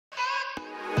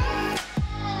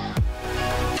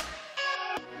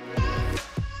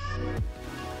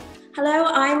Hello,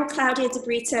 I'm Claudia De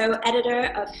Brito,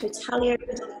 editor of Hotelier.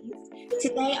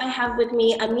 Today I have with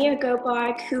me Amir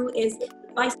Golbarg, who is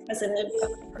Vice President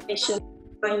of Operations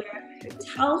at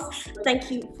Hotels. Thank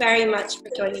you very much for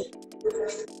joining me.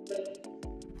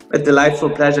 A delightful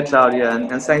pleasure, Claudia,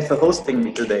 and thanks for hosting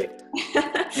me today.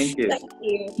 Thank you. Thank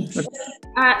you.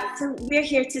 So we're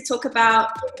here to talk about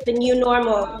the new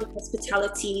normal in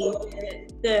hospitality,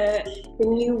 the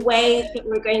new way that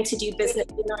we're going to do business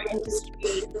in our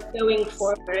industry going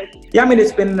forward. Yeah, I mean,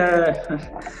 it's been,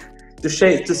 to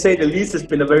say the least, it's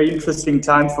been a very interesting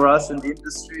time for us in the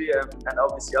industry and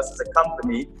obviously us as a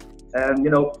company.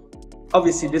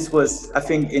 Obviously this was, I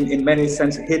think, in many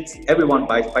senses, hit everyone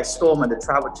by storm, and the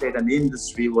travel trade and the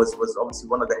industry was obviously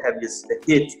one of the heaviest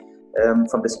hit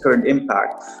from this current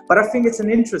impact. But I think it's an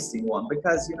interesting one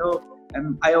because,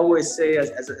 I always say,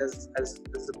 as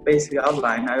a basic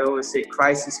outline, I always say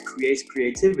crisis creates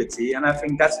creativity. And I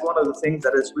think that's one of the things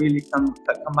that has really come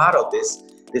out of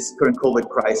this current COVID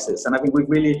crisis. And I think we've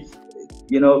really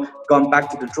gone back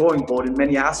to the drawing board in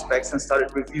many aspects and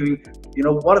started reviewing,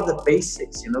 what are the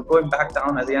basics, going back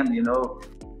down at the end,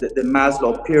 the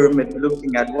Maslow pyramid,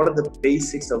 looking at what are the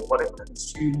basics of what a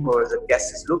consumer or a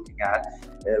guest is looking at,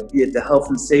 be it the health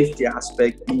and safety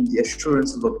aspect, being the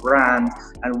assurance of a brand,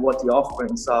 and what the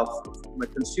offerings are from a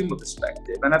consumer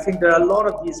perspective. And I think there are a lot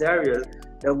of these areas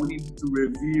that we need to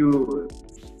review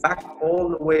back all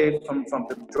the way from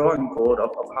the drawing board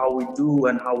of how we do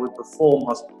and how we perform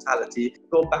hospitality,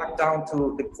 go back down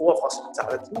to the core of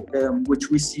hospitality,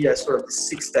 which we see as sort of the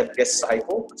 6-step guest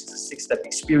cycle, which is a 6-step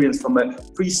experience from a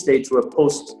pre-stay to a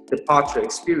post-departure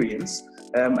experience.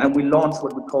 And we launched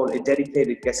what we call a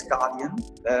dedicated guest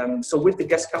guardian. So with the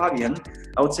guest guardian,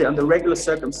 I would say under regular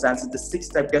circumstances, the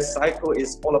 6-step guest cycle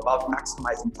is all about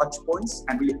maximizing touch points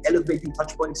and really elevating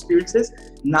touch point experiences.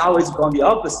 Now it's gone the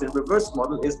opposite. Reverse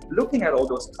model is looking at all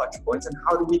those touch points and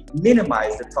how do we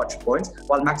minimize the touch points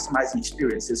while maximizing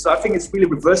experiences. So I think it's really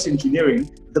reverse engineering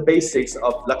the basics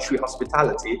of luxury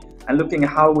hospitality and looking at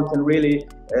how we can really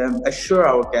assure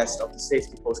our guests of the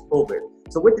safety post-COVID.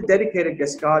 So with the dedicated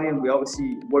guest guardian, we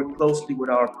obviously work closely with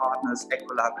our partners,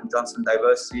 Ecolab and Johnson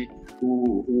Diversity,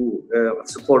 who have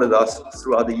supported us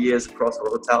throughout the years across our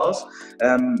hotels,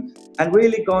 and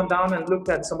really gone down and looked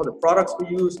at some of the products we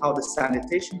use, how the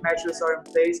sanitation measures are in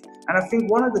place. And I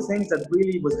think one of the things that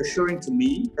really was assuring to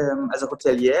me as a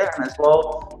hotelier, and as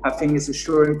well, I think is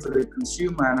assuring for the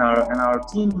consumer and our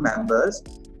team members,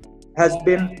 has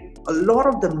been a lot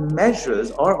of the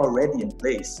measures are already in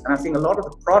place. And I think a lot of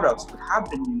the products we have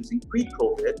been using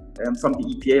pre-COVID, from the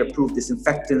EPA-approved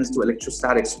disinfectants to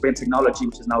electrostatic spray technology,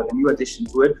 which is now a new addition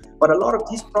to it, but a lot of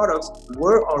these products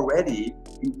were already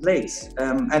in place.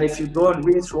 And if you go and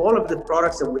read through all of the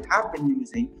products that we have been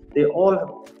using, they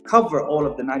all cover all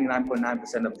of the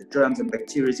 99.9% of the germs and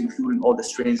bacteria, including all the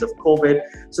strains of COVID.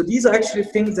 So these are actually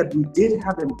things that we did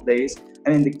have in place,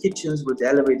 and in the kitchens with the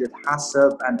elevated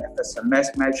HACCP and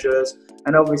FSMS measures,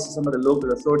 and obviously some of the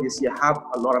local authorities here have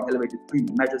a lot of elevated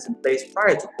measures in place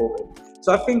prior to COVID.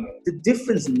 So I think the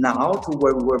difference now to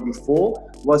where we were before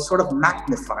was sort of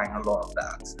magnifying a lot of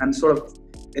that and sort of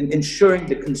ensuring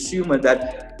the consumer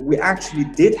that we actually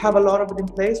did have a lot of it in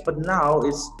place, but now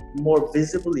it's more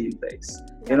visibly in place.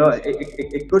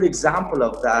 A good example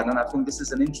of that, and I think this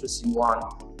is an interesting one,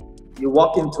 you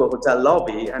walk into a hotel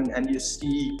lobby and you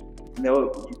see,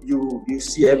 you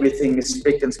see everything is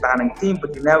spick and span and clean,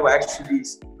 but you never actually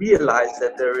realize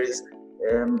that there is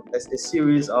a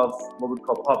series of what we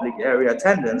call public area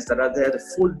attendants that are there the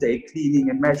full day cleaning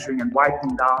and measuring and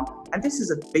wiping down. And this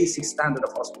is a basic standard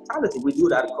of hospitality. We do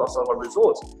that across all our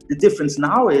resorts. The difference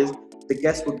now is the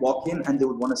guests would walk in and they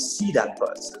would want to see that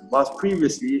person. Whilst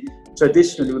previously,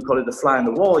 traditionally, we call it the fly on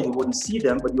the wall, you wouldn't see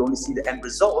them, but you only see the end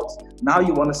result. Now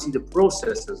you want to see the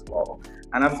process as well.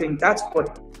 And I think that's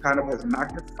what kind of has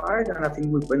magnified. And I think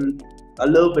we've been a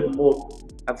little bit more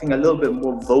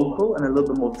vocal and a little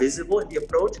bit more visible in the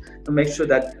approach to make sure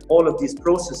that all of these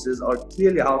processes are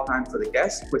clearly outlined for the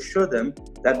guests to assure them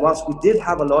that whilst we did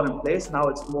have a lot in place, now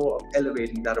it's more of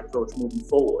elevating that approach moving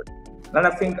forward. And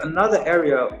I think another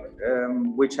area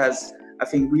which has, I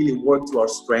think, really worked to our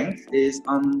strength is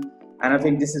and I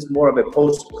think this is more of a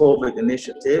post-COVID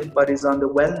initiative, but is on the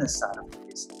wellness side of the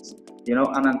business.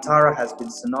 Anantara has been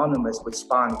synonymous with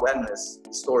spa and wellness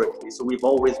historically. So we've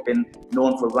always been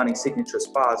known for running signature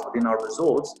spas within our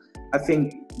resorts. I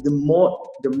think the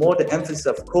more the emphasis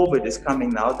of COVID is coming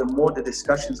now, the more the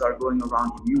discussions are going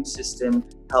around immune system,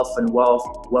 health and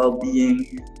wealth,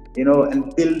 well-being,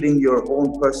 and building your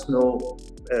own personal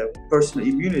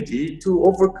immunity to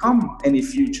overcome any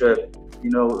future,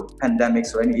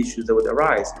 pandemics or any issues that would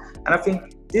arise. And I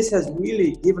think this has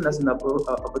really given us an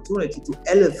opportunity to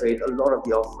elevate a lot of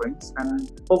the offerings.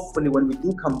 And hopefully when we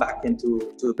do come back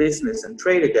into business and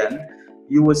trade again,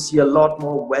 you will see a lot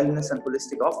more wellness and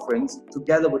holistic offerings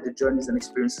together with the journeys and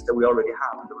experiences that we already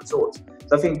have in the resorts.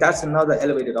 So I think that's another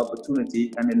elevated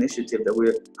opportunity and initiative that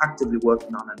we're actively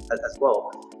working on as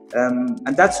well.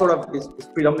 And that sort of is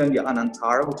predominantly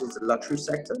Anantara, which is the luxury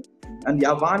sector. And the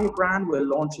Avani brand, we're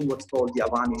launching what's called the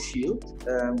Avani Shield,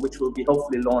 which will be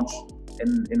hopefully launched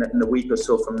in a week or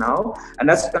so from now. And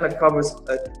that's going to cover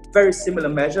a very similar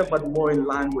measure, but more in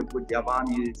line with the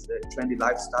Avani's trendy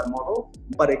lifestyle model.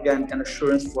 But again, an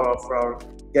assurance for our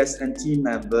guests and team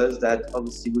members that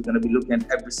obviously we're going to be looking at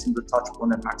every single touch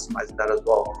point and maximizing that as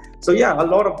well. So yeah, a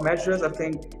lot of measures. I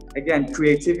think, again,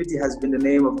 creativity has been the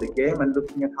name of the game, and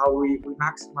looking at how we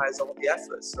maximize all the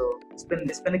efforts. So it's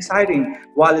been exciting.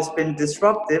 While it's been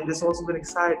disruptive, it's also been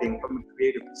exciting from a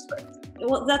creative perspective.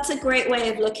 Well, that's a great way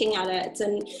of looking at it,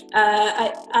 and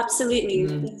absolutely,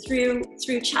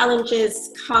 through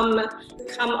challenges come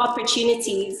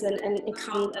opportunities, and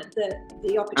come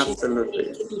the opportunity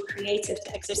Absolutely. to be creative,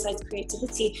 to exercise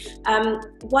creativity.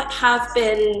 What have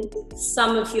been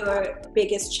some of your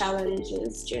biggest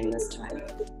challenges during this time?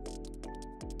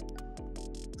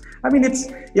 I mean, it's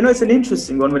an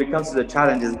interesting one when it comes to the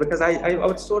challenges, because I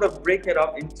would sort of break it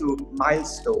up into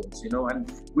milestones,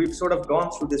 and we've sort of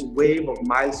gone through this wave of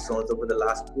milestones over the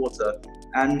last quarter.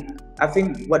 And I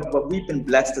think what we've been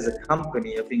blessed as a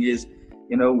company, I think, is,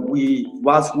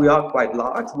 whilst we are quite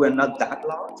large, we're not that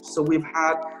large. So we've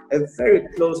had a very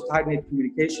close, tight-knit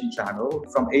communication channel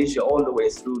from Asia all the way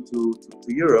through to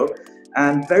Europe.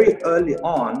 And very early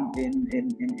on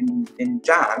in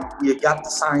Jan, we got the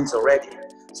signs already.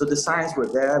 So the signs were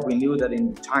there. We knew that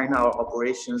in China, our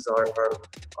operations are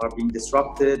being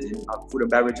disrupted in our food and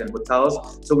beverage and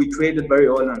hotels. So we created very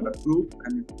early on a group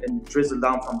and drizzled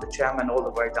down from the chairman all the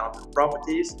way down to the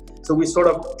properties. So we sort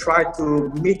of tried to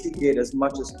mitigate as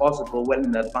much as possible well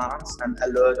in advance and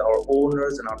alert our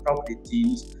owners and our property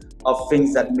teams of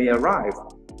things that may arrive.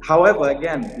 However,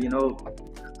 again,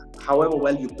 however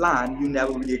well you plan, you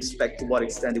never really expect to what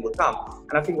extent it will come.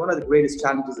 And I think one of the greatest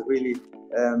challenges that really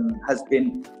has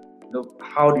been,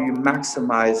 how do you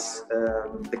maximize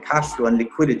the cash flow and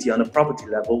liquidity on a property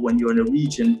level when you're in a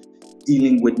region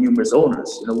dealing with numerous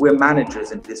owners? We're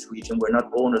managers in this region. We're not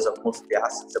owners of most of the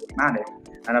assets that we manage.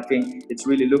 And I think it's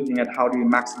really looking at how do you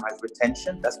maximize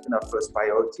retention. That's been our first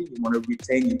priority. You want to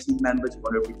retain your team members. You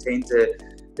want to retain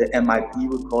the MIP,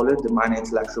 we call it, the minor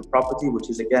intellectual property,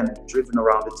 which is again driven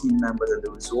around the team members and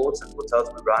the resorts and hotels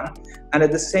we run. And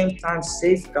at the same time,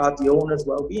 safeguard the owner's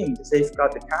well-being,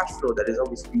 safeguard the cash flow that is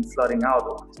obviously been flooding out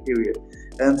over this period.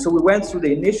 So we went through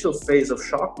the initial phase of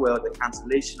shock where the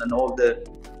cancellation and all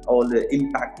the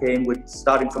impact came with,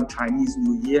 starting from Chinese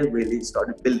New Year, really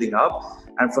started building up.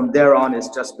 And from there on, it's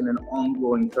just been an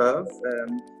ongoing curve.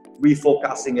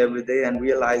 Reforecasting every day and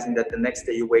realizing that the next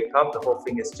day you wake up, the whole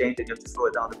thing is changed and you have to throw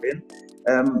it down the bin.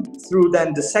 Through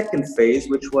then the second phase,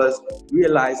 which was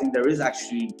realizing there is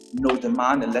actually no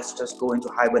demand and let's just go into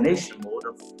hibernation mode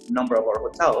of a number of our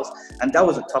hotels. And that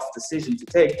was a tough decision to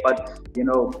take. But,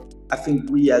 I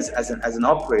think we as an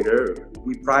operator,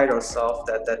 we pride ourselves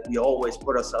that we always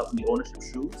put ourselves in the ownership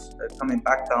shoes. Coming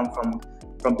back down from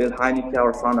Bill Heineke,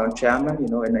 our founder and chairman,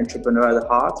 an entrepreneur at the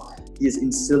heart. He has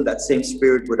instilled that same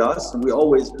spirit with us. And we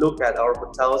always look at our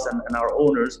hotels and our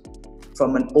owners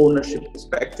from an ownership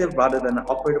perspective rather than an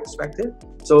operator perspective.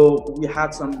 So we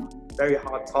had some very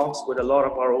hard talks with a lot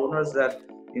of our owners that,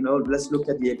 let's look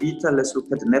at the EBITDA, let's look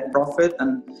at the net profit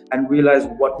and realize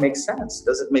what makes sense.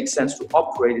 Does it make sense to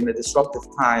operate in a disruptive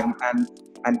time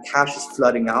and cash is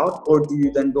flooding out, or do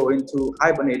you then go into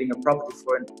hibernating a property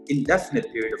for an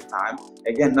indefinite period of time,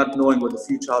 again, not knowing what the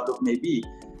future outlook may be,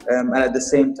 and at the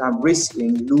same time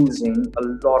risking losing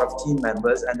a lot of team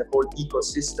members and the whole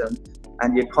ecosystem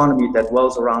and the economy that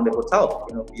dwells around the hotel,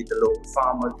 be it the local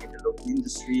farmers, be it the local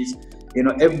industries,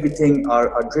 everything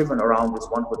are driven around this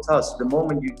one hotel. So the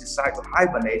moment you decide to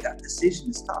hibernate, that decision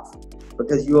is tough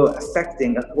because you're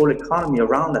affecting a whole economy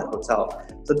around that hotel.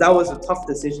 So that was a tough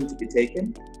decision to be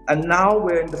taken. And now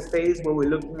we're in the phase where we're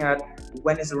looking at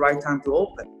when is the right time to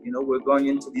open. We're going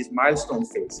into these milestone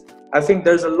phase. I think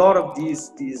there's a lot of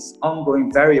these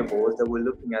ongoing variables that we're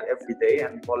looking at every day,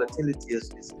 and volatility is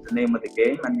the name of the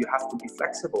game, and you have to be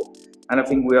flexible. And I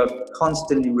think we are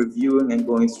constantly reviewing and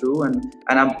going through, and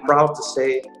I'm proud to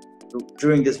say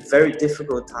during this very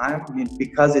difficult time,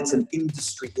 because it's an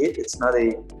industry hit, it's not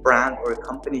a brand or a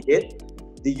company hit,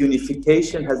 the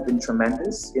unification has been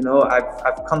tremendous. You know,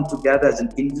 I've come together as an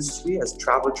industry, as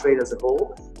travel trade as a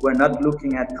whole. We're not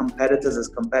looking at competitors as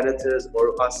competitors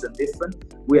or us as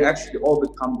different. We actually all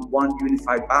become one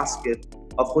unified basket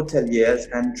of hoteliers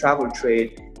and travel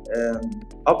trade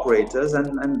operators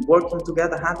and working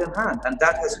together hand in hand. And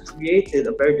that has created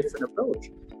a very different approach.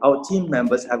 Our team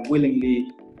members have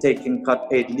willingly taken cut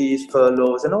paid leaves,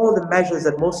 furloughs, and all the measures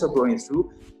that most are going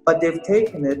through. But they've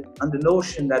taken it on the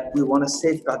notion that we want to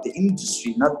safeguard the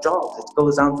industry, not jobs. It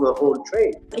goes down to a whole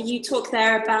trade. You talk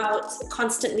there about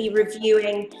constantly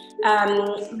reviewing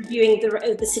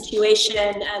the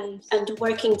situation and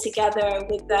working together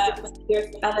with your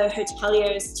fellow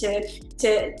hoteliers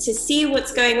to see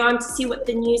what's going on, to see what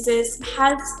the news is.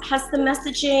 Has the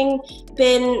messaging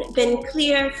been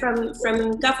clear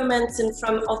from governments and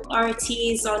from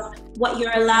authorities on what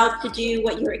you're allowed to do,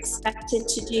 what you're expected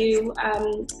to do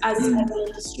as an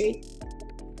industry?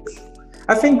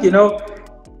 I think, you know,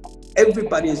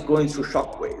 everybody is going through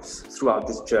shockwaves throughout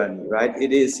this journey, right?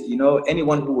 It is, you know,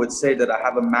 anyone who would say that I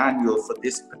have a manual for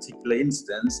this particular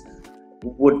instance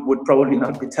would probably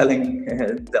not be telling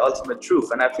the ultimate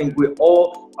truth. And I think we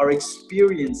all are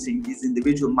experiencing these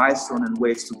individual milestones and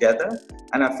waves together.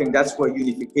 And I think that's where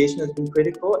unification has been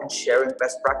critical and sharing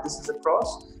best practices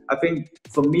across. I think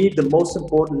for me, the most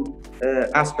important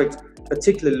aspect,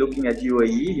 particularly looking at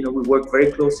UAE, you know, we work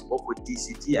very closely both with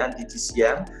DCT and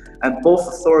DTCM, and both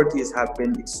authorities have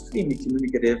been extremely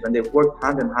communicative and they've worked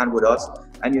hand in hand with us.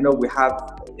 And, you know, we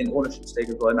have an ownership stake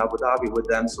as well in Abu Dhabi with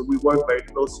them. So we work very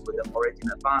closely with them already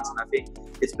in advance. And I think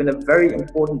it's been a very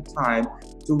important time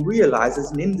to realize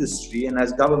as an industry and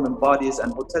as government bodies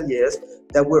and hoteliers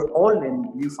that we're all in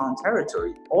newfound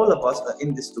territory. All of us are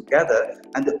in this together.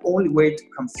 And the only way to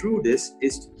come through this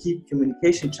is to keep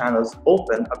communication channels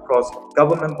open across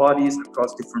government bodies,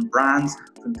 across different brands,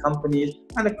 different companies,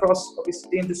 and across obviously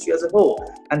the industry as a whole.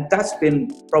 And that's been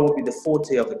probably the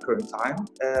forte of the current time.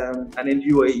 And in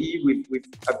UAE,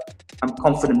 I'm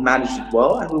confident managed it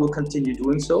well, and we will continue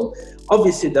doing so.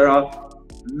 Obviously, there are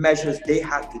measures they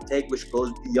had to take which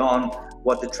goes beyond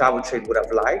what the travel trade would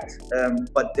have liked,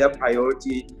 but their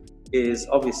priority is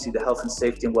obviously the health and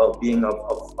safety and well-being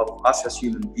of us as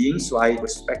human beings. So I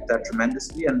respect that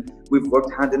tremendously, and we've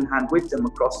worked hand in hand with them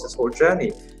across this whole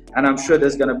journey. And I'm sure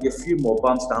there's going to be a few more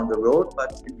bumps down the road,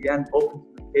 but in the end, open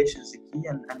communication is the key,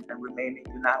 and remaining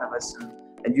unanimous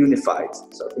and unified.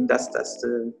 So I think that's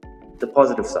the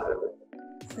positive side of it.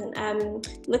 And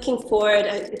looking forward,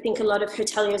 I think a lot of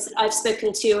hoteliers that I've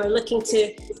spoken to are looking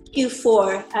to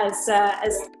Q4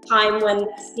 as time when,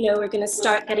 you know, we're going to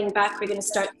start getting back, we're going to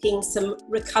start seeing some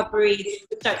recovery,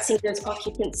 start seeing those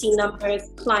occupancy numbers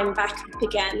climb back up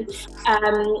again.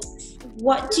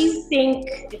 What do you think,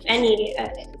 if any,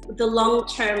 the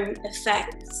long-term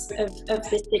effects of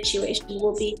this situation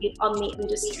will be on the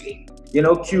industry? You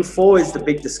know, Q4 is the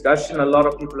big discussion. A lot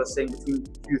of people are saying between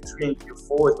Q3 and Q4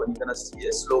 is when you're going to see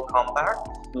a slow comeback.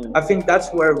 I think that's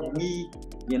where we,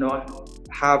 you know,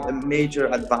 have a major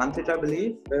advantage, I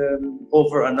believe,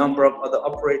 over a number of other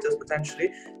operators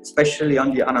potentially, especially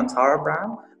on the Anantara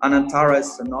brand. Anantara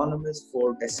is synonymous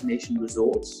for destination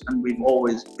resorts, and we've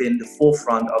always been the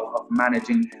forefront of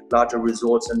managing larger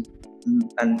resorts and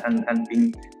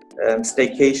being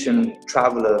staycation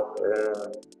traveler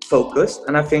focused.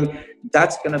 And I think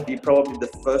that's going to be probably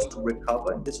the first to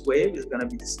recover in this wave. Is going to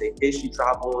be the staycation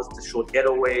travels, the short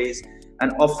getaways,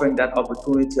 and offering that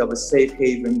opportunity of a safe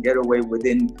haven getaway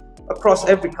across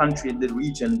every country in the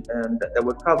region that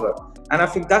will cover. And I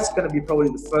think that's going to be probably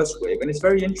the first wave. And it's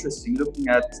very interesting looking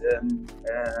at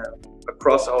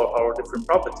across our different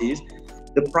properties,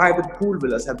 the private pool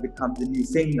villas have become the new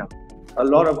thing now. A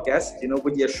lot of guests, you know,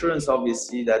 with the assurance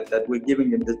obviously that we're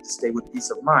giving them to stay with peace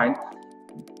of mind.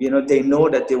 You know, they know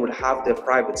that they will have their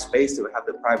private space, they will have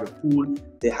their private pool,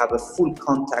 they have a full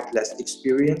contactless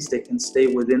experience, they can stay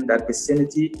within that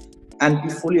vicinity and be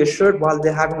fully assured while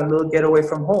they're having a little getaway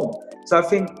from home. So I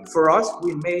think for us,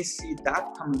 we may see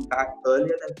that coming back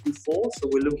earlier than Q4. So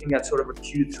we're looking at sort of a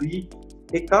Q3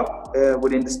 pickup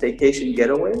within the staycation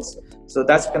getaways. So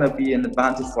that's going to be an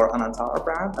advantage for Anantara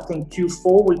brand. I think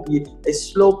Q4 will be a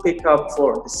slow pickup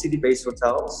for the city-based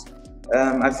hotels.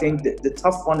 I think the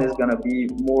tough one is going to be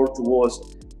more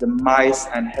towards the MICE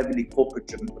and heavily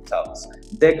corporate-driven hotels.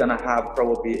 They're going to have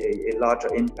probably a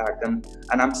larger impact, and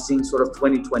I'm seeing sort of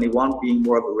 2021 being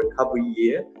more of a recovery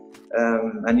year.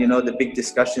 And you know, the big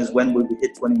discussion is when will we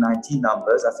hit 2019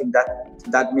 numbers. I think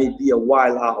that may be a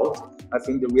while out. I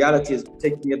think the reality is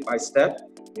taking it by step.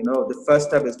 You know, the first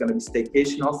step is going to be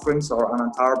staycation offerings. So our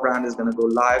Anantara brand is going to go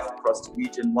live across the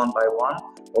region one by one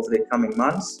over the coming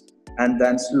months. and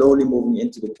then slowly moving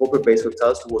into the corporate-based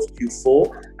hotels towards Q4,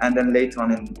 and then later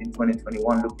on in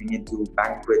 2021 looking into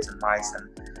banquets and MICE, and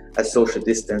as social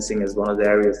distancing is one of the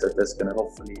areas that's going to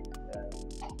hopefully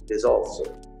dissolve. So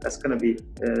that's going to be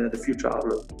the future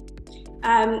outlook.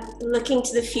 Looking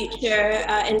to the future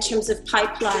in terms of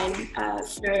pipeline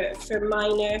for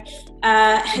MENA,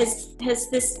 has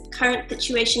this current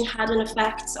situation had an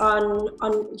effect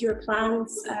on your plans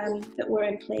that were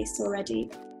in place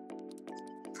already?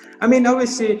 I mean,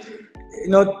 obviously,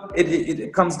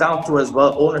 it comes down to as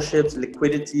well ownerships,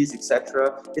 liquidities,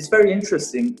 etc. It's very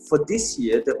interesting. For this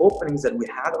year, the openings that we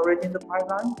had already in the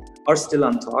pipeline are still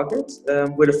on target,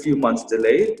 with a few months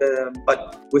delay. But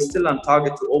we're still on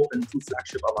target to open 2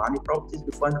 flagship Avani properties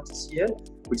before end of this year,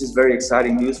 which is very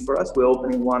exciting news for us. We're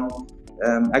opening one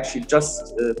actually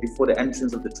just before the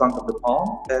entrance of the Trunk of the Palm,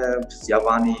 which is the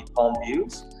Avani Palm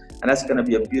Views. And that's going to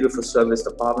be a beautiful serviced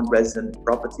apartment resident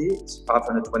property. It's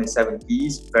 527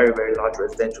 keys, very, very large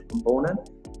residential component.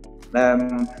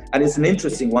 And it's an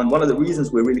interesting one. One of the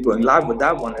reasons we're really going live with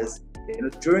that one is,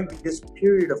 during this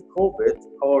period of COVID,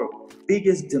 our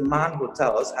biggest demand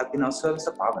hotels have been our serviced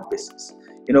apartment business.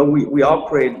 We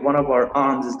operate, one of our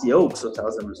arms is the Oaks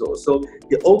Hotels and Resorts. So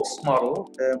the Oaks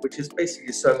model, which is basically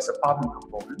a serviced apartment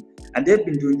component, and they've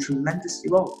been doing tremendously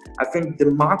well. I think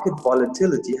the market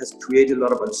volatility has created a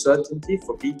lot of uncertainty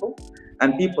for people,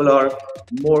 and people are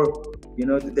more,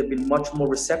 they've been much more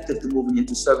receptive to moving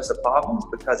into serviced apartments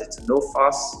because it's no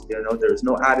fuss, there is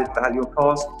no added value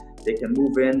cost. They can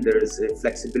move in, there's a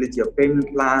flexibility of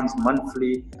payment plans,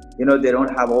 monthly, they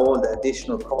don't have all the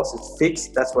additional costs, it's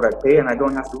fixed, that's what I pay, and I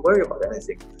don't have to worry about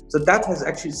anything. So that has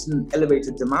actually seen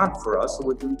elevated demand for us, so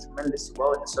we're doing tremendously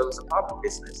well in the service apartment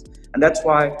business. And that's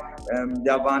why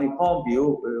the Avani Palm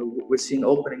View, we're seeing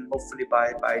opening hopefully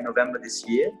by November this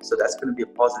year, so that's going to be a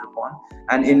positive one.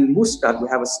 And in Muscat, we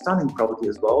have a stunning property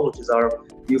as well, which is our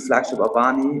new flagship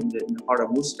Avani in the heart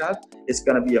of Muscat. It's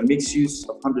going to be a mixed use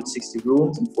of 160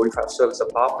 rooms and 45 service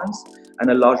apartments, and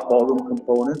a large ballroom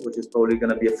component, which is probably going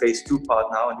to be a phase 2 part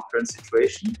now in the current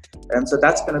situation. And so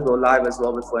that's going to go live as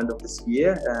well before end of this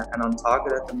year, and on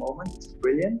target at the moment, which is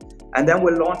brilliant. And then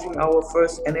we're launching our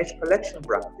first NH Collection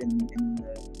brand in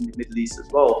the Middle East as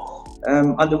well.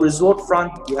 On the resort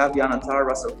front, we have the Anantara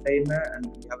Ras Al Khaimah and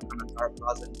we have the Anantara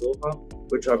Plaza in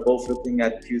Doha, which are both looking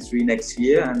at Q3 next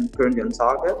year and currently on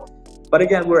target. But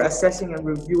again, we're assessing and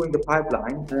reviewing the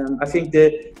pipeline. I think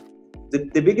the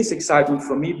biggest excitement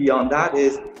for me beyond that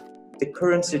is the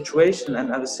current situation,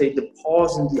 and I would say the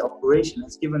pause in the operation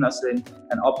has given us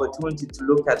an opportunity to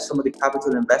look at some of the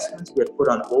capital investments we had put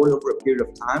on hold over a period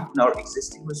of time in our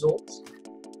existing resorts.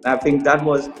 And I think that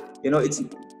was, it's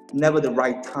never the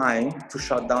right time to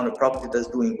shut down a property that's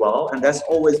doing well, and that's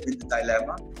always been the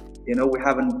dilemma. We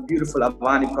have a beautiful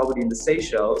Avani property in the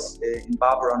Seychelles, in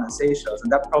Barbaron and Seychelles,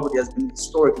 and that property has been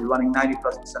historically running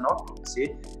 90+%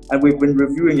 occupancy. And we've been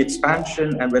reviewing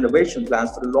expansion and renovation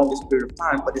plans for the longest period of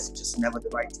time, but it's just never the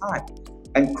right time.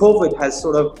 And COVID has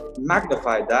sort of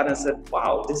magnified that and said,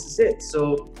 wow, this is it.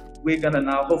 So we're going to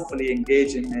now hopefully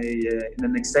engage in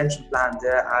an extension plan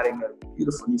there, adding a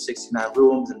beautiful new 69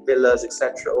 rooms and villas,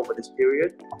 etc. over this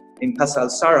period. In Casa Al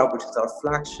Sarab, which is our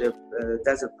flagship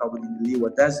desert property in the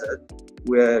Liwa Desert,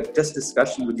 we're just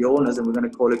discussing with the owners, and we're going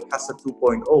to call it Casa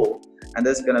 2.0. And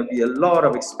there's going to be a lot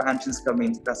of expansions coming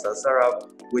into Casa Al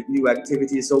Sarab with new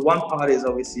activities. So one part is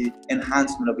obviously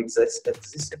enhancement of existing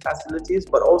facilities,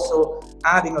 but also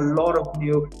adding a lot of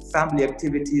new family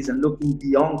activities and looking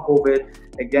beyond COVID.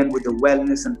 Again, with the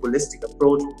wellness and holistic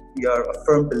approach, we are a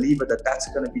firm believer that that's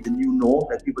going to be the new norm,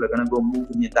 that people are going to go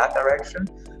moving in that direction.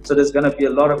 So there's going to be a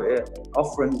lot of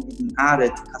offerings being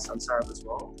added to Casa Al Sarab as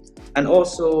well. And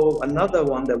also another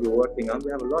one that we're working on,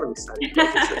 we have a lot of exciting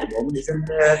projects at the moment, is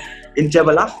in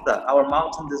Jebel Akhtar, our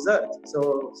mountain desert.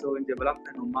 So in Jebel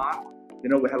Akhtar in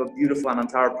Oman, we have a beautiful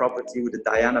Anantara property with the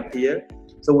Diana Pier.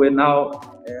 So we're now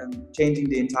changing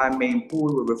the entire main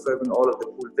pool. We're refurbing all of the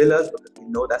pool villas because we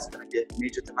know that's going to be a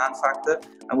major demand factor.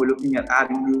 And we're looking at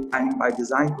adding new dining by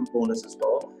design components as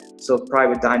well. So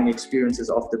private dining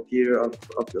experiences off the pier of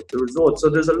the resort. So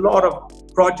there's a lot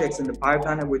of projects in the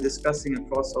pipeline, and we're discussing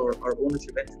across our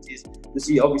ownership entities to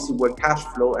see obviously where cash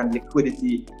flow and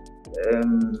liquidity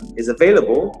is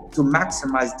available to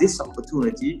maximize this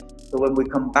opportunity. So when we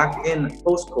come back in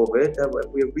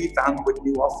post-COVID, we revamp with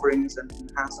new offerings and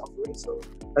enhanced offerings. So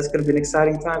that's going to be an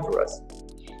exciting time for us.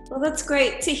 Well, that's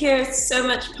great to hear so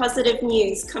much positive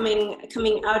news coming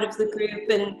out of the group,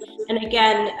 and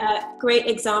again, a great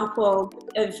example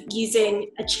of using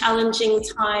a challenging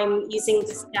time, using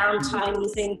this downtime,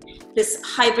 using this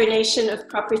hibernation of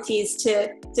properties to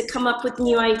come up with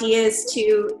new ideas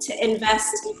to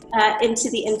invest into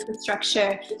the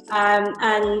infrastructure,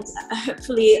 and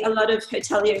hopefully a lot of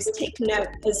hoteliers take note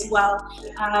as well.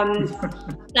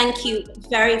 Thank you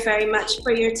very, very much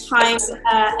for your time,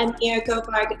 Amir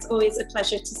Golbarg. It's always a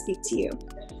pleasure to speak to you.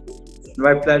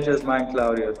 My pleasure is mine,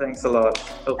 Claudia. Thanks a lot.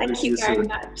 Thank you very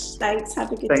much. Thanks.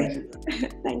 Have a good day. You.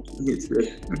 Thank you. You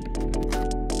too.